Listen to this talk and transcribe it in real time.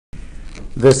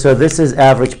So this is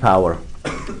average power.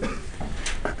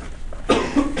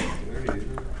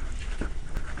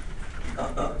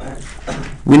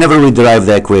 We never really derived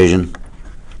the equation.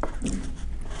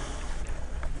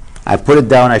 I put it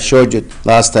down, I showed you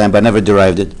last time, but I never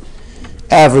derived it.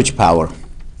 Average power.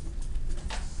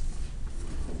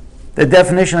 The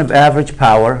definition of average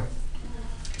power,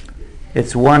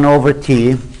 it's 1 over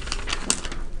T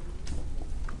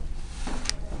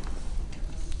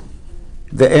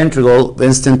the integral, the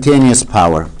instantaneous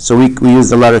power. So we use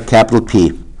the letter capital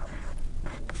P.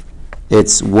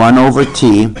 It's 1 over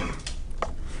T,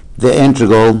 the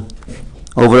integral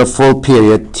over a full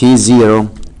period,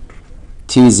 T0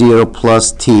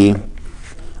 plus T,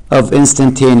 of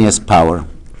instantaneous power.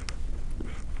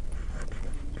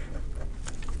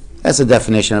 That's the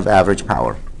definition of average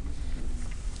power.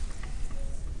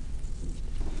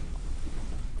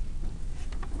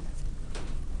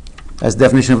 That's the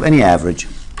definition of any average.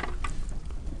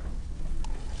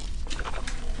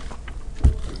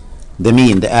 The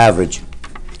mean, the average.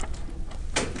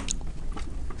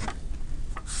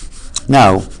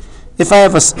 Now, if I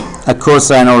have a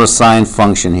cosine or a sine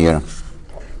function here,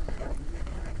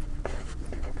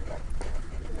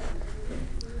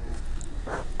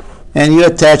 and you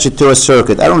attach it to a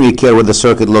circuit, I don't really care what the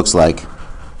circuit looks like,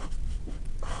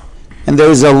 and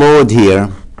there is a load here,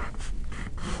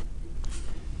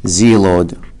 Z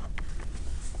load.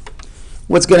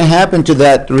 What's going to happen to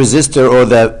that resistor or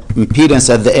the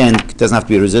impedance at the end? It doesn't have to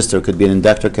be a resistor, it could be an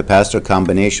inductor, capacitor,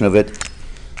 combination of it.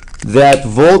 That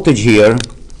voltage here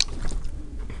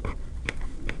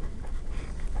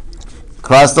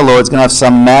across the load is going to have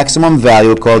some maximum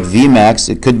value called Vmax.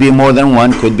 It could be more than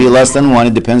 1, could be less than 1,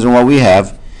 it depends on what we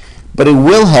have. But it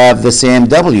will have the same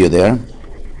W there,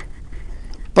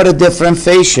 but a different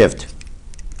phase shift.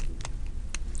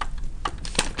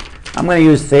 I'm going to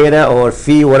use theta or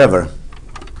phi, whatever.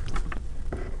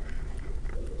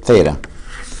 Theta.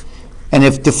 And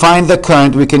if to find the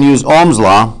current, we can use Ohm's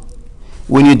law.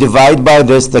 When you divide by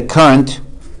this, the current,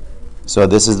 so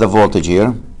this is the voltage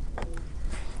here,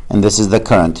 and this is the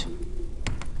current.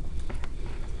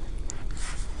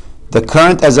 The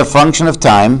current as a function of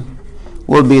time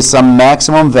will be some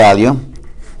maximum value,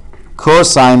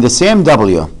 cosine the same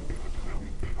W,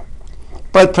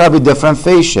 but probably different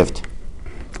phase shift.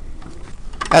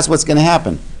 That's what's going to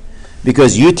happen.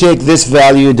 Because you take this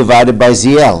value divided by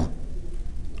ZL.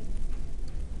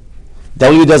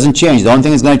 W doesn't change. The only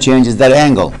thing that's going to change is that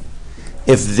angle.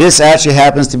 If this actually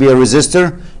happens to be a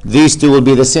resistor, these two will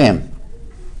be the same.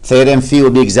 Theta and phi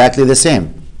will be exactly the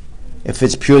same if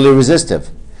it's purely resistive.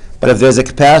 But if there's a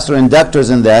capacitor or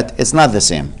inductors in that, it's not the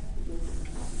same.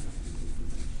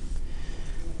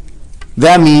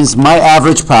 That means my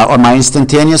average power, or my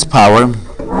instantaneous power,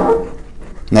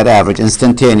 not average,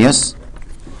 instantaneous,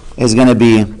 is going to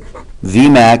be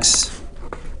Vmax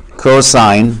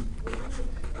cosine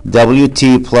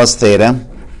Wt plus theta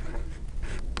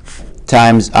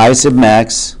times I sub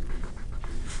max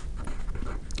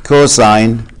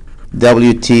cosine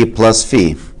Wt plus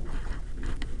phi.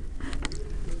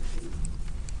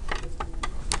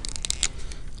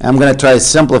 I'm going to try to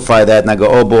simplify that, and I go,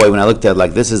 oh boy, when I looked at it,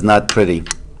 like, this is not pretty.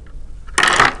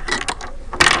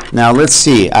 Now let's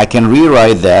see, I can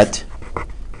rewrite that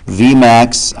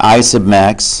Vmax I sub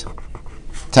max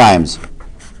times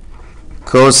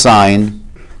cosine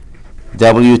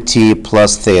Wt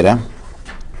plus theta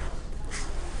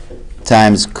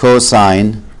times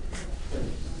cosine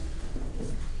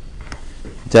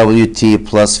Wt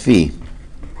plus phi.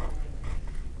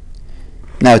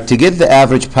 Now to get the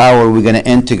average power, we're going to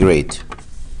integrate.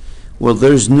 Well,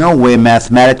 there's no way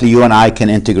mathematically you and I can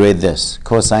integrate this,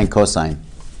 cosine, cosine,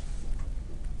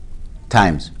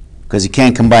 times, because you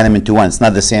can't combine them into one. It's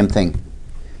not the same thing.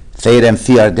 Theta and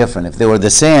phi are different. If they were the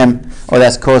same, oh,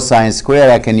 that's cosine squared,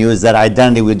 I can use that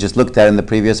identity we just looked at in the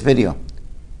previous video,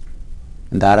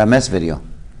 in the RMS video.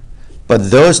 But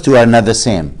those two are not the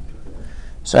same.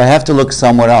 So I have to look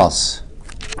somewhere else.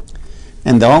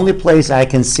 And the only place I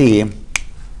can see,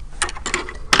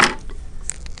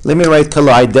 let me write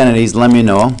color identities, let me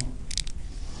know.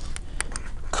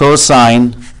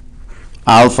 Cosine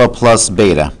alpha plus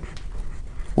beta.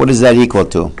 What is that equal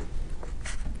to?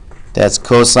 That's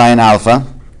cosine alpha,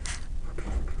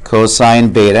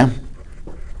 cosine beta,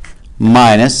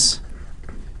 minus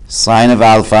sine of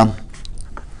alpha,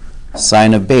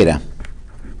 sine of beta.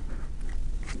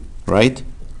 Right?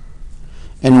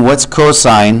 And what's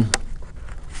cosine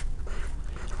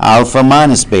alpha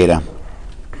minus beta?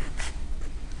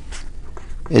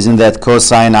 Isn't that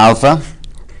cosine alpha,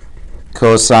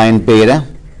 cosine beta,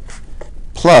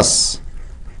 plus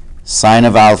sine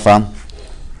of alpha,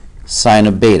 sine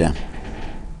of beta?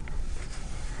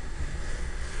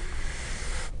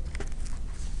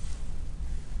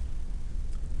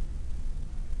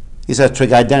 These are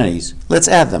trig identities. Let's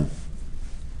add them.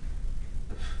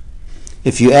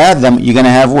 If you add them, you're going to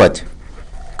have what?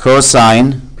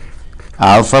 Cosine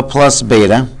alpha plus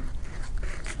beta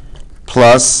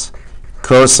plus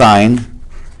cosine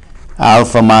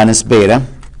alpha minus beta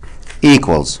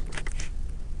equals.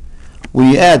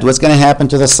 When you add, what's going to happen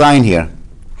to the sign here?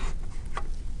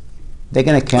 They're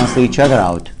going to cancel each other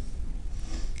out.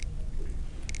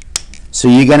 So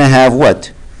you're going to have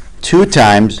what? 2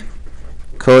 times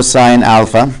cosine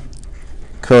alpha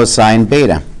cosine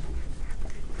beta.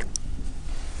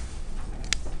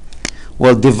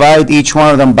 We'll divide each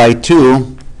one of them by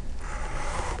 2.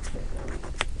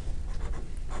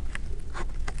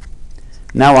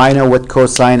 Now I know what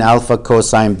cosine alpha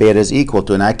cosine beta is equal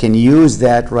to, and I can use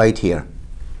that right here.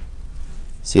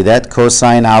 See that?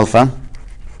 Cosine alpha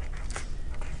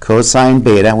cosine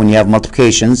beta, when you have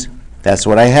multiplications, that's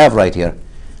what I have right here.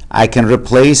 I can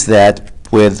replace that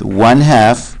with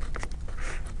 1/2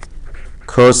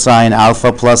 cosine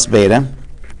alpha plus beta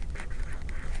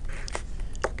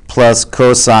plus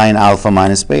cosine alpha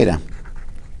minus beta.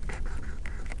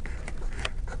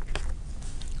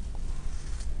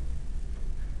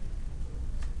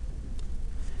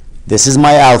 This is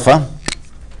my alpha,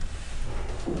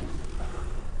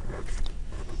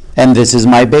 and this is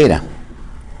my beta.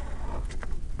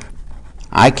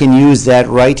 I can use that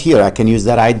right here. I can use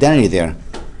that identity there.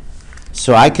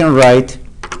 So I can write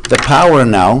the power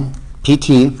now,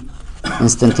 PT,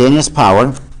 instantaneous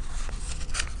power.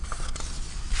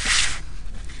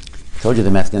 Told you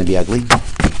the math's going to be ugly.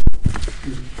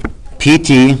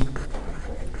 PT,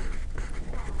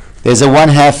 there's a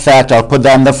 1/2 factor. I'll put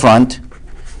that in the front.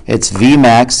 It's V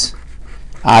max,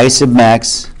 I sub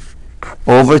max,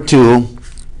 over 2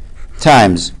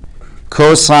 times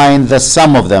cosine the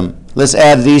sum of them. Let's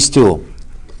add these two.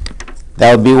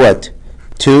 That would be what?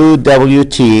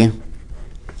 2WT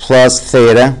plus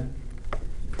theta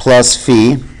plus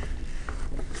phi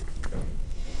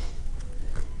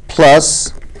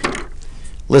plus,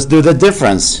 let's do the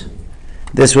difference.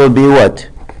 This will be what?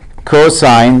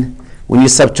 Cosine, when you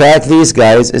subtract these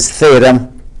guys, is theta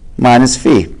minus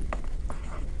phi.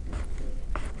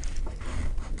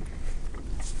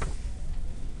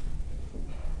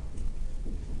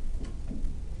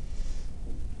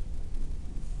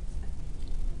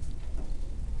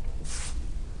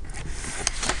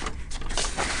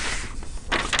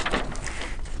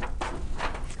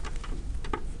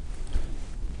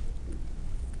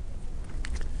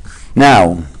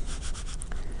 Now,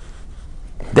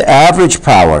 the average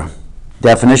power,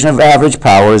 definition of average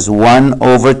power is 1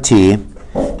 over t,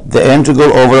 the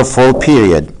integral over a full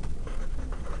period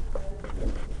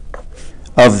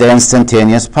of the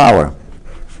instantaneous power.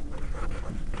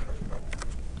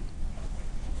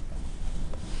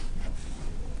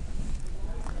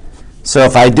 So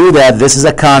if I do that, this is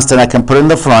a constant I can put in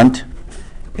the front.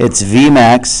 It's V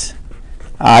max,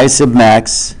 I sub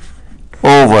max,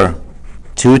 over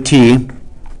 2t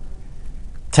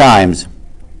times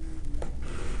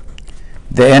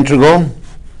the integral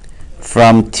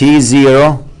from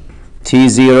t0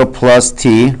 plus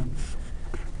t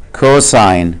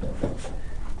cosine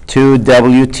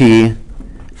 2wt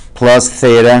plus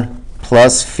theta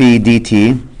plus phi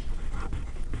dt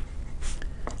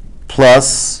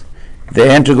plus the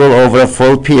integral over a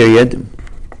full period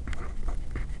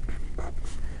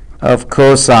of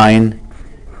cosine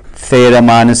theta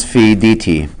minus phi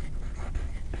dt.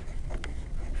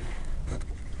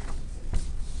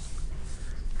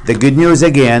 The good news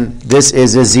again, this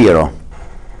is a 0.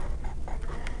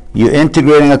 You're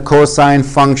integrating a cosine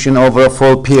function over a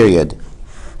full period.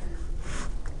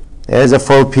 There's a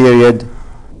full period.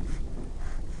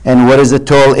 And what is the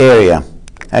total area?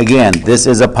 Again, this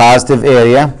is a positive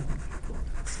area.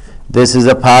 This is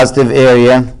a positive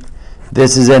area.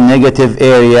 This is a negative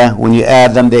area. When you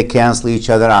add them, they cancel each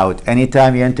other out.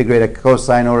 Anytime you integrate a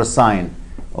cosine or a sine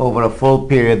over a full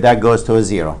period, that goes to a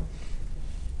 0.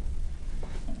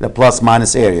 The plus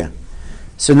minus area.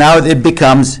 So now it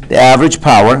becomes the average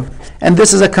power, and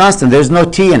this is a constant. There's no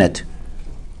t in it.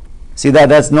 See that?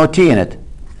 That's no t in it.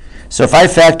 So if I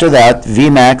factor that, V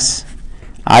max,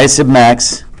 I sub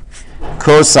max,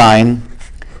 cosine,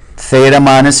 theta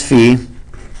minus phi,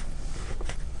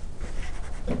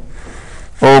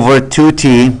 over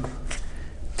 2t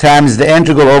times the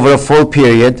integral over a full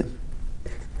period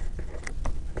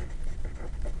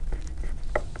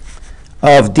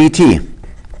of dt.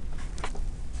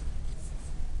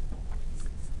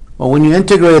 Well, when you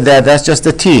integrate that, that's just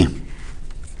a t.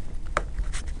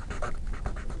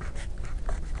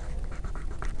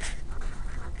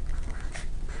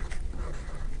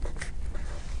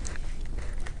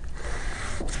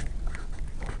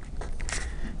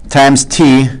 times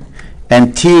t,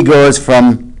 and t goes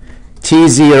from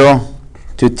t0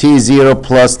 to t0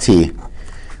 plus t.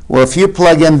 Well, if you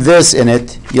plug in this in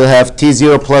it, you'll have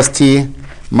t0 plus t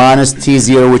minus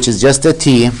t0, which is just a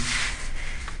t.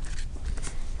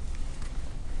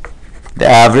 The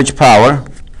average power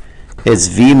is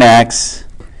V max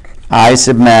I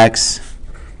sub max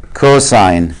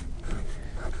cosine.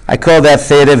 I call that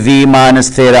theta V minus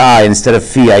theta I instead of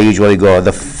phi. I usually go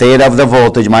the theta of the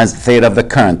voltage minus the theta of the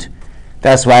current.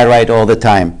 That's why I write all the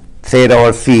time. Theta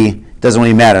or phi, doesn't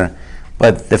really matter.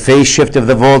 But the phase shift of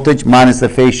the voltage minus the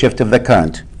phase shift of the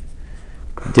current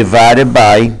divided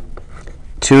by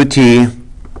 2t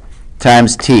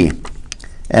times t.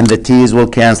 And the t's will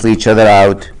cancel each other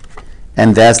out.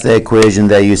 And that's the equation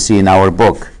that you see in our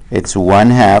book. It's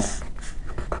 1/2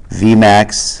 V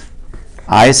max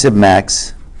I sub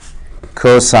max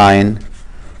cosine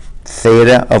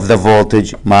theta of the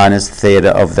voltage minus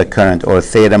theta of the current, or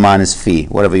theta minus phi,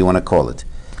 whatever you want to call it.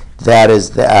 That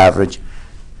is the average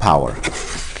power.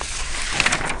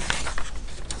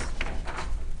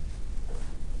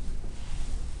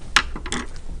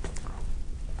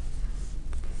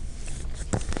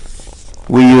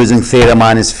 We're using theta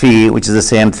minus phi, which is the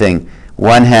same thing.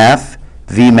 1/2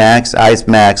 V max I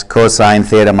max cosine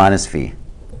theta minus phi.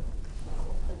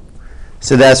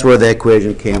 So that's where the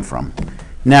equation came from.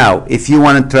 Now, if you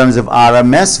want in terms of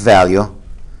RMS value,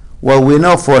 well, we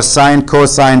know for sine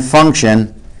cosine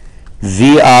function,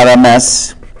 V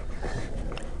RMS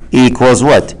equals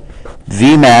what?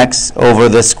 V max over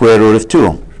the square root of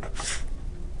 2.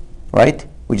 Right?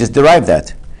 We just derived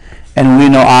that. And we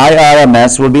know I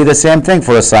RMS will be the same thing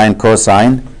for a sine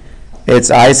cosine.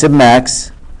 It's I sub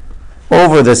max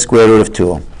over the square root of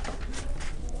 2.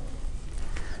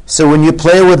 So when you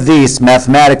play with these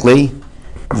mathematically,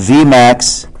 V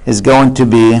max is going to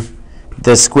be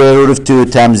the square root of 2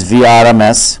 times V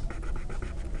RMS.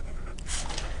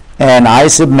 And I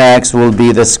sub max will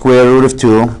be the square root of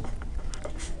 2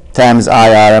 times I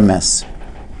RMS.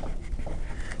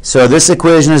 So this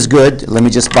equation is good. Let me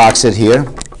just box it here.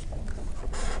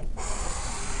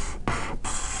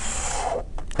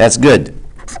 That's good.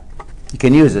 You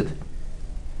can use it.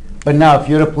 But now if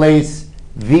you replace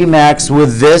V max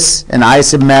with this and I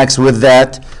sub max with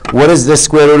that, what is the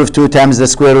square root of 2 times the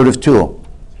square root of 2?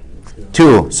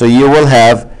 2. So you will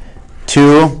have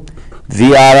 2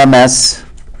 V RMS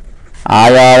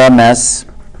I RMS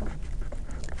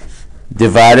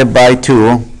divided by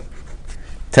 2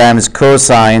 times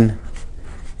cosine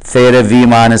theta V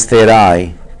minus theta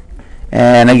I.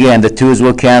 And again, the 2's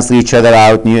will cancel each other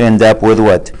out, and you end up with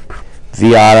what?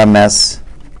 V RMS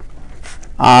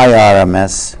I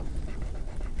RMS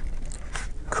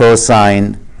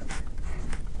cosine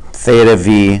theta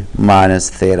V minus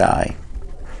theta I.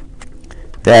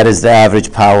 That is the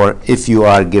average power if you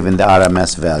are given the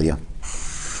RMS value.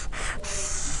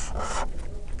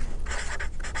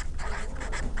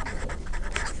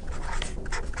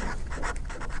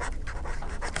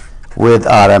 With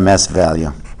RMS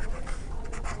value.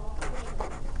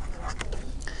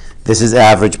 This is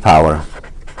average power.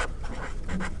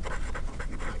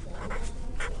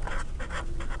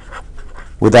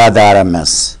 Without the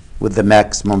RMS, with the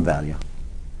maximum value.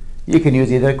 You can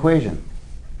use either equation.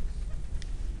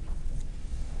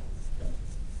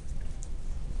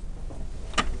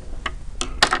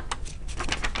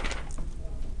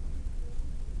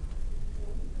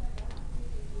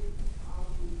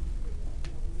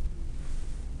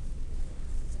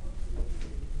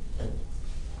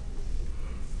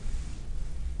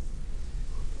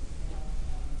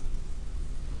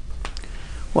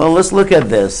 Well, let's look at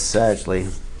this, actually.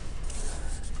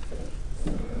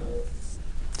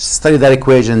 Study that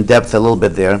equation in depth a little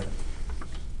bit there.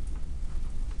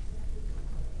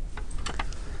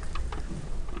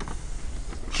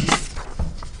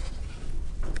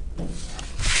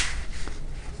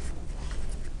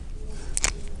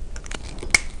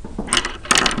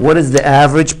 What is the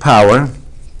average power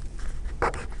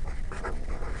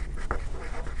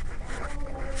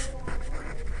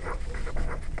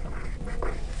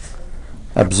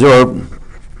absorbed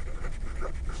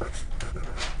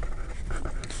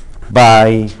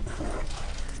by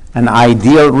an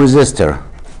ideal resistor?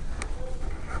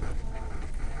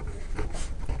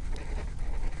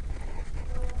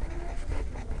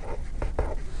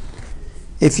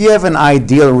 If you have an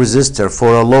ideal resistor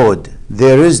for a load,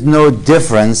 there is no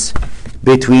difference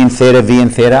between theta V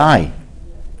and theta I.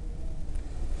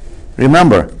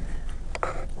 Remember,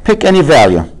 pick any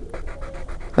value.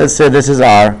 Let's say this is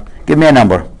R. Give me a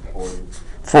number.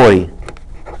 40.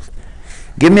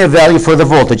 Give me a value for the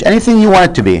voltage. Anything you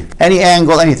want it to be. Any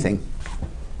angle, anything.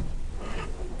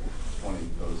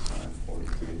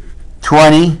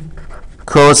 20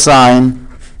 cosine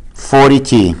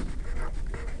 40t.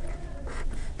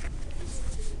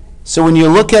 So when you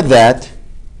look at that,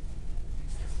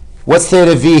 what's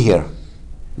theta v here?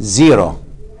 0,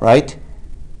 right?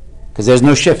 Because there's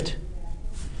no shift.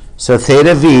 So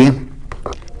theta v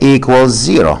equals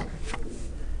 0.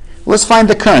 Let's find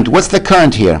the current. What's the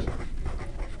current here?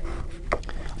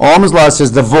 Ohm's law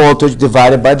says the voltage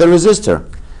divided by the resistor.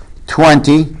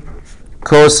 20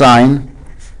 cosine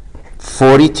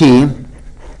 40t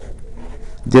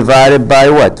divided by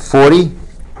what? 40?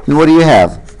 And what do you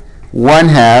have?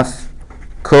 1/2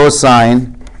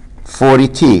 cosine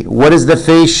 40t. What is the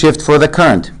phase shift for the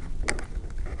current?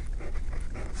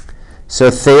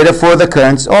 So theta for the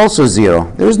current is also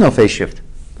 0. There is no phase shift.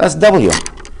 That's W.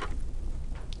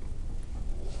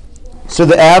 So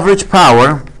the average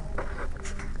power,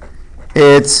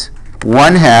 it's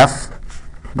 1/2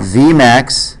 V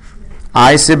max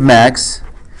I sub max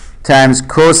times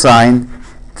cosine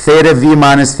theta V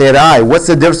minus theta I. What's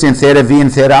the difference in theta V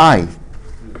and theta I?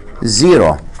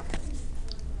 0.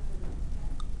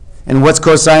 And what's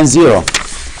cosine 0?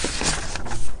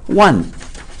 1.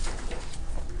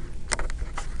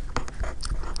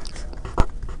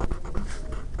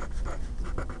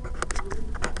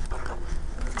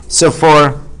 So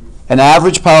for an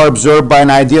average power absorbed by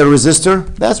an ideal resistor,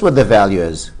 that's what the value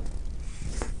is.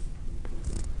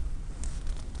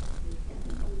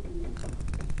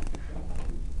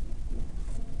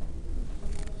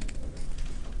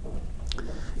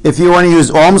 If you want to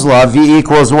use Ohm's law, V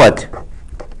equals what?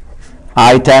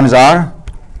 I times R.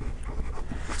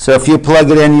 So if you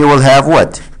plug it in, you will have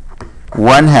what?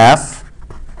 1/2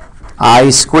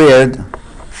 I squared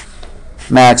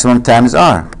maximum times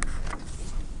R.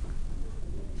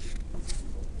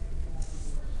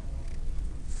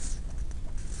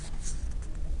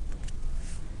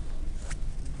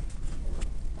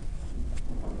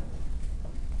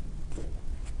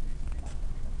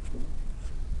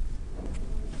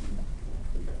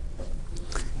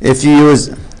 If you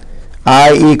use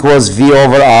I equals V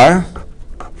over R,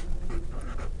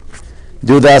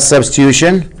 do that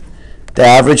substitution, the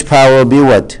average power will be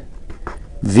what?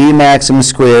 V maximum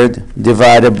squared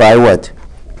divided by what?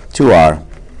 2R.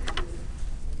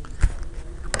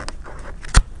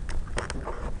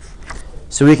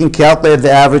 So we can calculate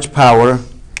the average power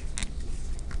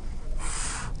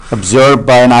absorbed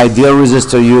by an ideal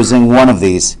resistor using one of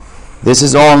these. This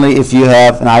is only if you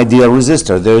have an ideal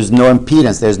resistor. There is no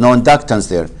impedance, there's no inductance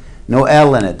there, no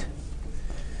L in it,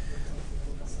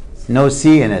 no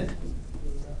C in it.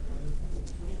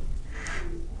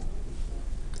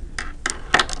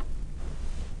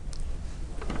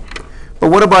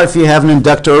 But what about if you have an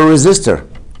inductor or a resistor?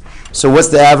 So what's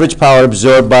the average power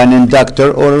absorbed by an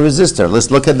inductor or a resistor?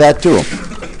 Let's look at that too.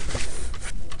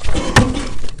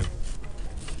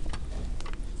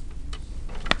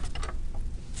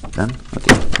 Done?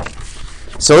 Okay.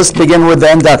 So let's begin with the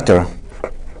inductor.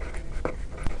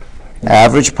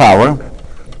 Average power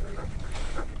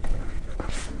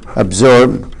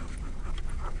absorbed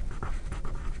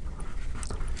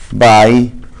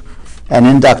by an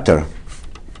inductor.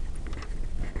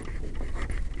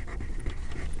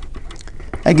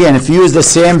 Again, if you use the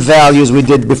same values we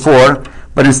did before,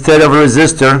 but instead of a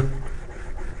resistor,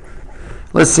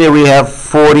 let's say we have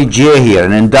 40J here.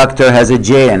 An inductor has a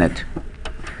J in it.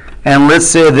 And let's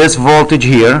say this voltage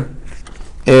here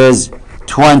is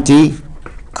 20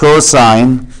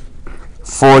 cosine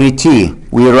 40t.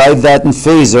 We write that in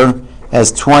phasor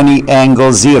as 20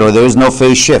 angle 0. There is no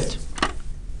phase shift.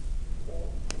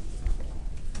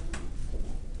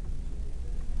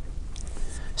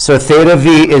 So theta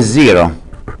V is 0.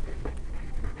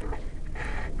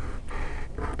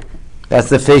 That's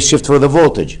the phase shift for the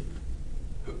voltage.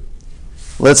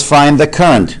 Let's find the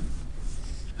current.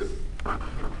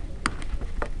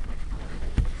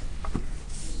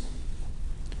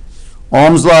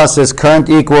 Ohm's law says current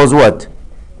equals what?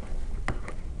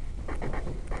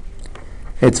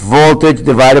 It's voltage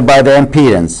divided by the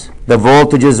impedance. The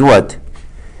voltage is what?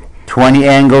 20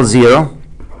 angle 0.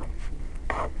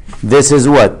 This is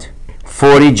what?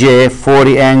 40J,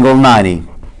 40 angle 90.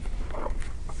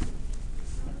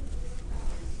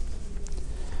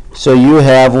 So you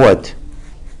have what?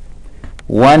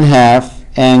 1/2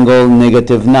 angle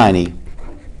negative 90.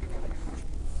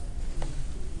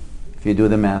 If you do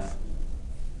the math.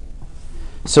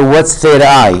 So what's theta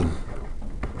I?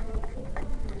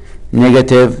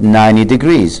 Negative 90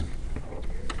 degrees.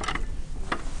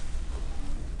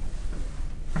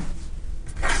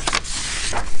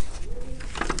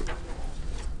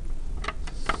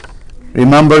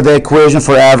 Remember the equation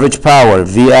for average power.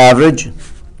 V average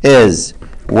is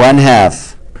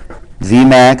 1/2 V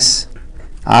max,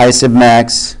 I sub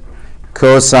max,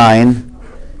 cosine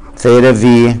theta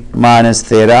V minus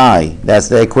theta I. That's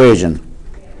the equation.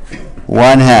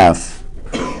 1/2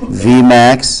 V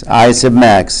max, I sub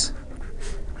max,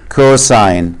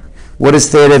 cosine. What is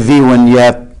theta V when you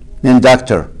have an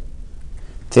inductor?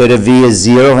 Theta V is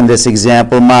 0 in this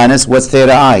example minus, what's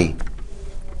theta I?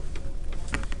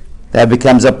 That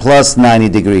becomes a plus 90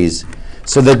 degrees.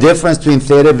 So the difference between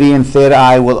theta V and theta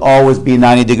I will always be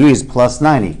 90 degrees, plus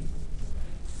 90.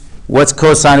 What's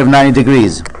cosine of 90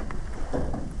 degrees?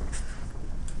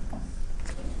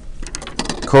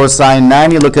 Cosine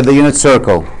 90, look at the unit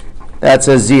circle. That's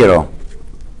a 0.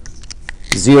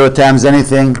 0 times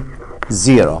anything,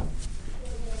 0.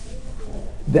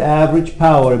 The average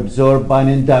power absorbed by an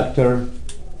inductor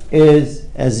is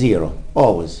a 0,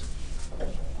 always.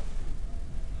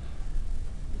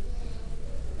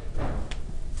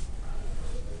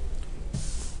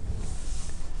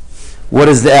 What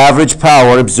is the average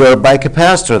power absorbed by a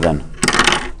capacitor then?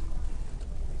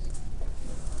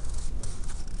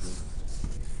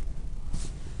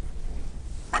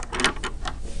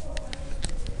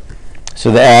 So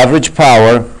the average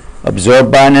power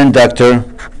absorbed by an inductor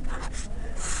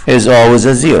is always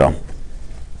a 0.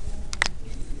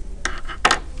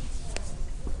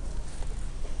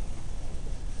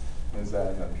 Is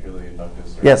that a purely inductive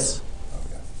circuit? Yes,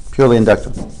 Okay. purely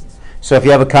inductive. So if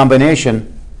you have a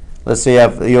combination, let's say you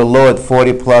have your load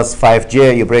 40 plus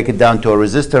 5J, you break it down to a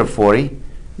resistor of 40,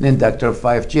 an inductor of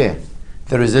 5J.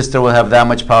 The resistor will have that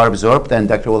much power absorbed, the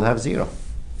inductor will have 0.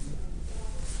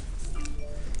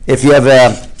 If you have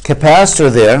a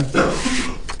capacitor there,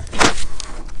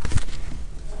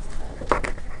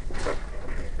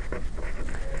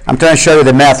 I'm trying to show you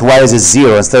the math, why is it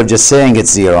 0 instead of just saying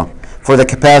it's 0. For the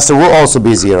capacitor will also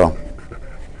be 0.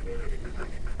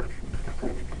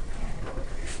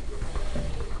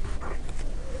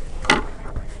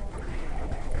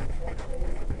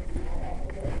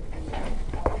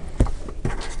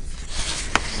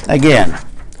 Again,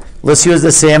 let's use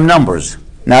the same numbers.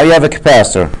 Now you have a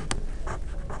capacitor,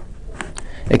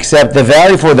 except the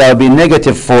value for that will be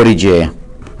negative 40J,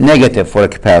 negative for a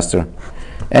capacitor.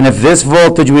 And if this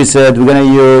voltage we said we're going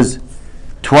to use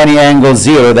 20 angle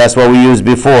 0, that's what we used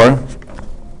before,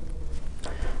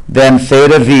 then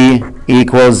theta V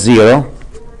equals 0.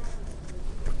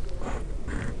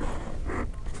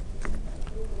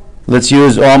 Let's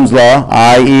use Ohm's law.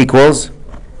 I equals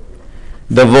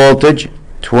the voltage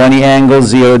 20 angle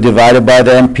 0 divided by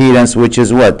the impedance, which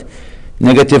is what?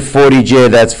 Negative 40J,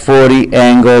 that's 40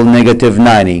 angle negative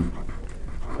 90.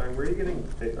 Sorry, where are you getting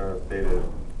theta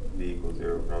V equals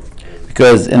 0 from?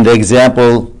 Because in the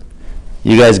example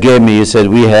you guys gave me, you said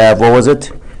we have, what was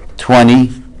it?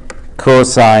 20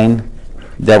 cosine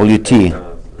WT,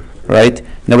 right?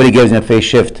 Nobody gives me a phase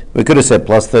shift. We could have said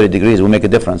plus 30 degrees, will make a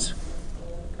difference.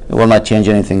 It will not change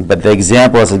anything. But the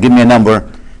example, I said, give me a number.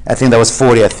 I think that was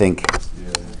 40, I think.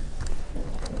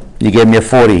 You gave me a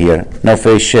 40 here, no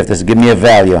phase shift. I said, give me a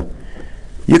value.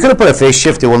 You could have put a phase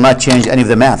shift, it will not change any of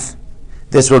the math.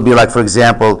 This will be like, for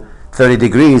example, 30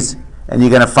 degrees, and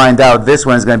you're going to find out this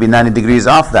one is going to be 90 degrees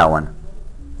off that one.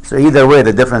 So either way,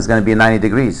 the difference is going to be 90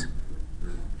 degrees.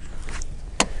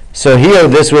 So here,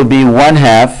 this will be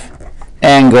 1/2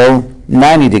 angle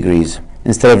 90 degrees.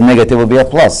 Instead of negative, it will be a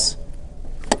plus.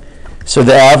 So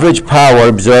the average power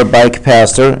absorbed by a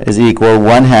capacitor is equal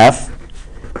 1/2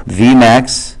 V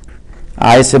max,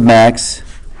 I sub max,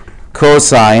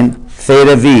 cosine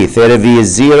theta V. Theta V is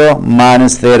 0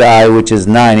 minus theta I, which is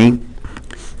 90.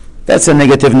 That's a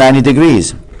negative 90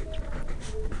 degrees.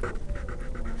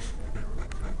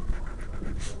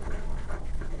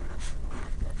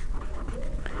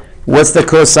 What's the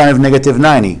cosine of negative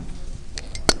 90?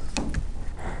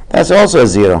 That's also a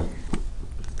 0.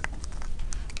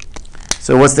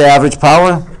 So what's the average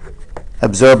power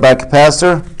absorbed by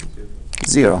capacitor?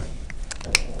 0.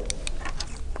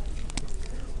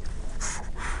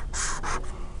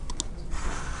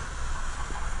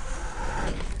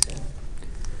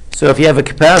 So if you have a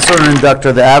capacitor and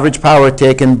inductor, the average power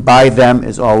taken by them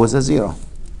is always a 0.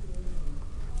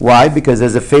 Why? Because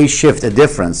there's a phase shift, a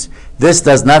difference. This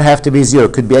does not have to be 0.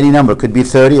 It could be any number. It could be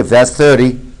 30. If that's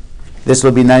 30, this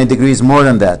will be 90 degrees more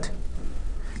than that.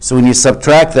 So when you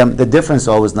subtract them, the difference is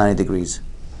always 90 degrees.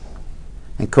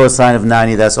 And cosine of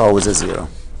 90, that's always a 0.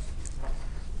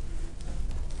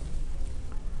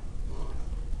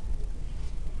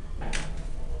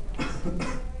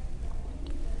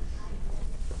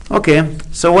 Okay,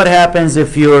 so what happens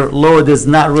if your load is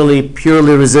not really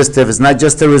purely resistive? It's not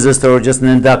just a resistor or just an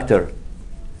inductor.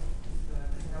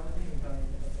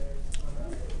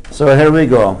 So here we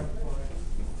go.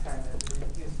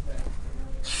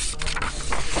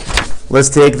 let's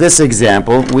take this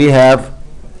example. We have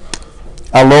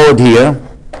a load here.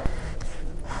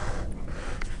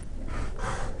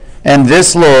 And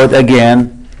this load,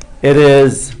 again, it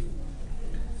is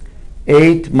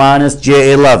 8 minus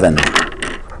J11.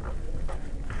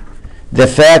 The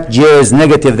fact J is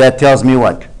negative, that tells me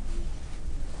what?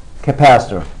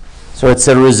 Capacitor. So it's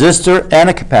a resistor and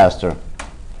a capacitor.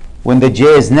 When the J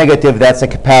is negative, that's a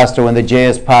capacitor. When the J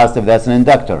is positive, that's an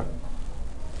inductor.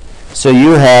 So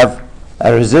you have a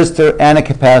resistor and a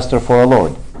capacitor for a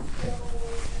load.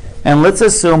 And let's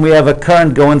assume we have a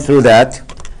current going through that.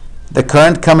 The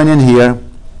current coming in here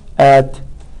at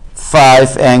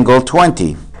 5 angle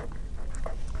 20.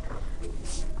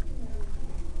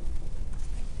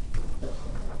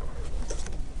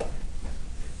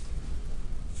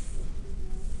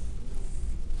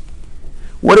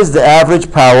 What is the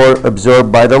average power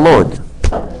absorbed by the load?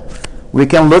 We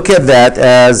can look at that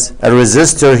as a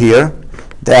resistor here.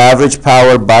 The average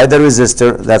power by the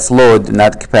resistor, that's load,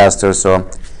 not capacitor, so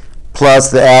plus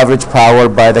the average power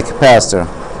by the capacitor.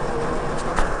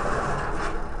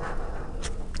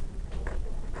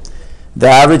 The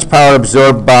average power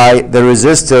absorbed by the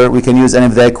resistor, we can use any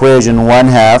of the equation,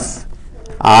 1/2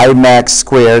 I max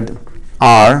squared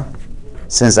R,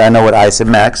 since I know what I sub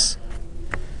max,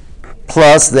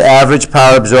 plus the average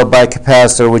power absorbed by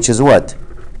capacitor, which is what?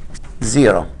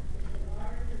 0.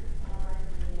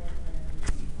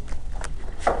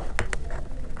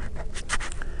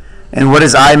 And what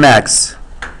is I max?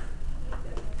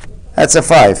 That's a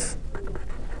 5.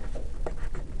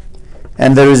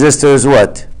 And the resistor is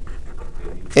what?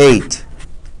 8.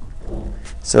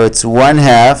 So it's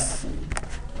 1/2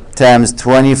 times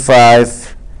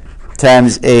 25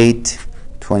 times 8,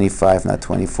 25, not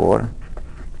 24,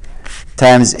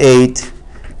 times 8,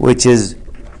 which is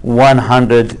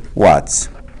 100 watts,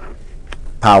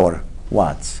 power,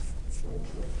 watts.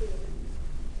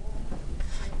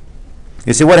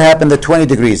 You see what happened at 20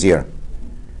 degrees here?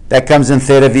 That comes in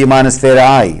theta V minus theta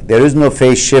I. There is no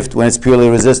phase shift when it's purely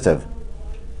resistive.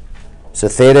 So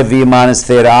theta V minus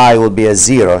theta I will be a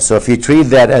 0. So if you treat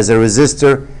that as a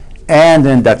resistor and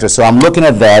an inductor, so I'm looking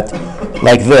at that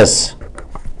like this,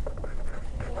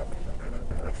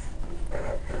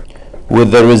 with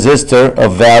the resistor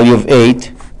of value of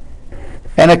 8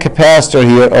 and a capacitor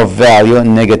here of value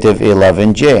negative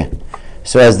 11J.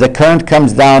 So as the current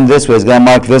comes down this way, it's going to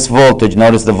mark this voltage.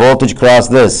 Notice the voltage cross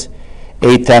this.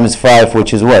 8 times 5,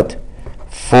 which is what?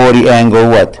 40 angle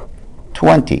what?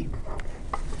 20.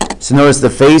 So notice the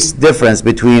phase difference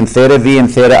between theta V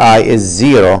and theta I is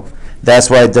 0. That's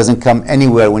why it doesn't come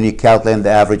anywhere when you calculate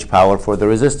the average power for the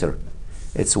resistor.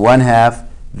 It's 1/2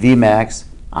 V max,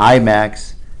 I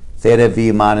max, theta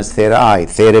V minus theta I.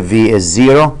 Theta V is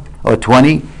 0 or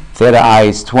 20. Theta I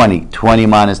is 20. 20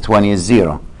 minus 20 is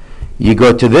 0. You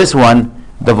go to this one,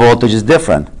 the voltage is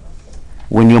different.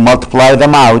 When you multiply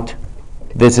them out,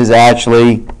 this is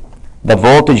actually the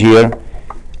voltage here.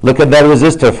 Look at that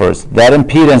resistor first. That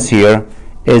impedance here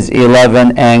is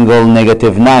 11 angle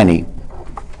negative 90.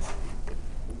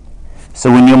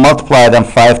 So when you multiply them,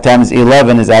 5 times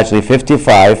 11 is actually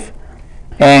 55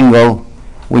 angle.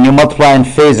 When you multiply in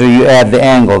phasor, you add the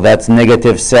angle. That's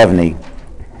negative 70.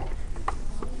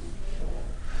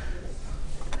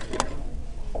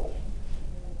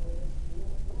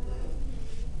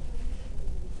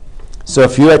 So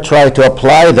if you try to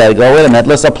apply that, go, wait a minute,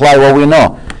 let's apply what we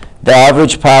know. The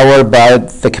average power by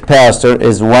the capacitor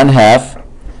is 1/2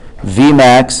 V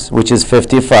max, which is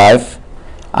 55,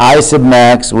 I sub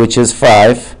max, which is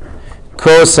 5,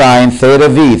 cosine theta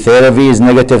V. Theta V is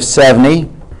negative 70,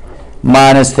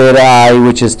 minus theta I,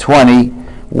 which is 20.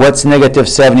 What's negative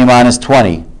 70 minus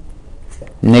 20?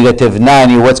 Negative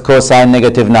 90. What's cosine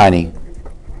negative 90?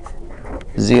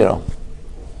 0.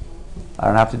 I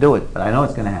don't have to do it, but I know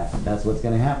it's going to happen. That's what's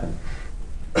going to happen.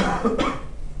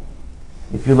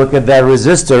 If you look at that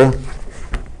resistor,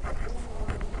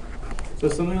 so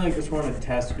something like this, we're on a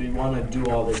test, we want to do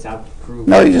all this out to prove.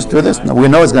 no, you just do this. No, we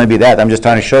know it's going to be that. I'm just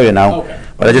trying to show you now. Okay.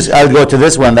 But I'll go to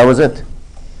this one. That was it.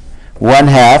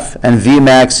 1/2, and V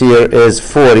max here is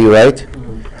 40, right?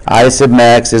 Mm-hmm. I sub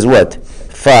max is what?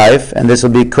 5, and this will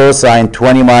be cosine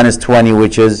 20 minus 20,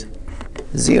 which is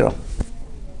 0.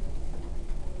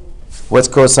 What's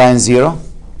cosine 0?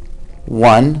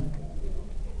 1.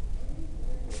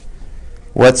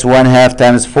 What's 1/2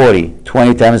 times 40?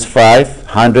 20 times 5,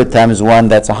 100 times 1,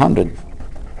 that's 100.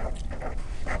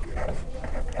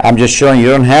 I'm just showing you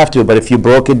don't have to, but if you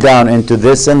broke it down into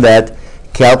this and that,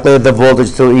 calculate the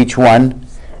voltage through each one,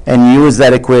 and use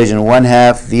that equation,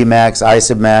 1/2 V max, I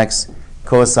sub max,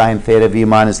 cosine theta V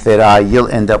minus theta I, you'll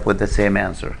end up with the same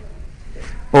answer.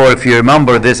 Or if you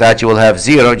remember, this actually will have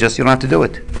 0, just you don't have to do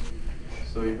it.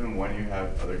 So even when you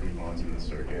have other components in the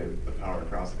circuit, the power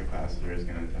across the capacitor is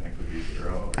going to technically be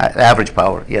 0? Average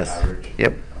power, yes. Average?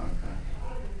 Yep. Okay.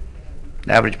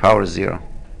 The average power is 0.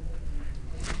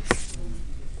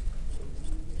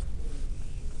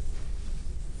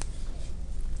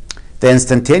 The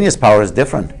instantaneous power is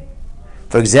different.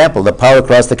 For example, the power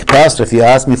across the capacitor, if you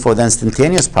ask me for the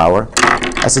instantaneous power,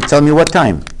 I said, tell me what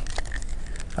time.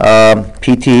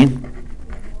 PT,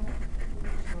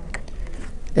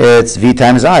 it's V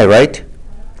times I, right?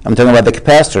 I'm talking about the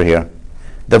capacitor here.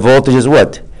 The voltage is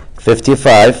what?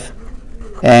 55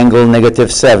 angle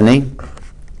negative 70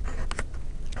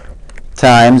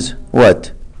 times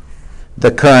what?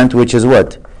 The current, which is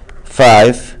what?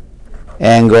 5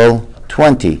 angle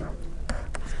 20.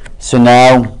 So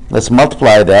now let's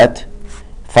multiply that.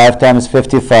 5 times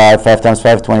 55, 5 times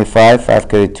 5, 25, 5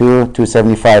 carry 2,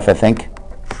 275, I think.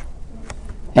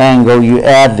 Angle, you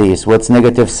add these. What's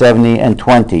negative 70 and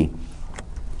 20?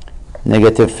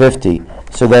 Negative 50.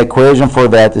 So the equation for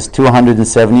that is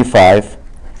 275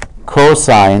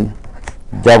 cosine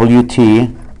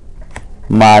WT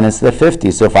minus the 50.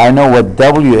 So if I know what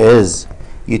W is,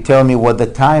 you tell me what the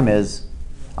time is,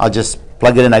 I'll just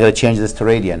plug it in. I got to change this to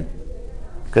radian,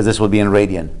 because this will be in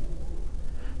radian.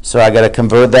 So I got to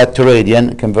convert that to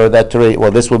radian, convert that to radian.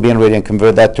 Well, this will be in radian,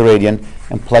 convert that to radian,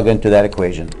 and plug into that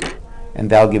equation. And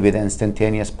that'll give you the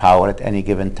instantaneous power at any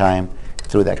given time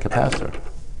through that capacitor.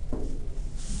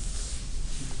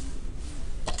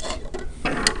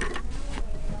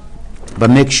 But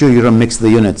make sure you don't mix the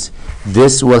units.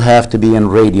 This will have to be in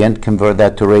radian, convert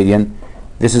that to radian.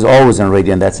 This is always in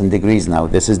radian, that's in degrees now.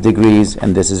 This is degrees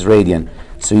and this is radian.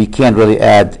 So you can't really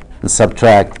add and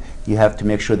subtract. You have to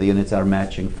make sure the units are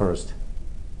matching first.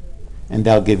 And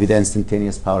that'll give you the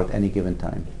instantaneous power at any given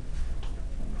time.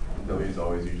 W is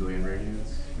always usually in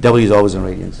radians? W is always in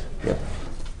radians, yep.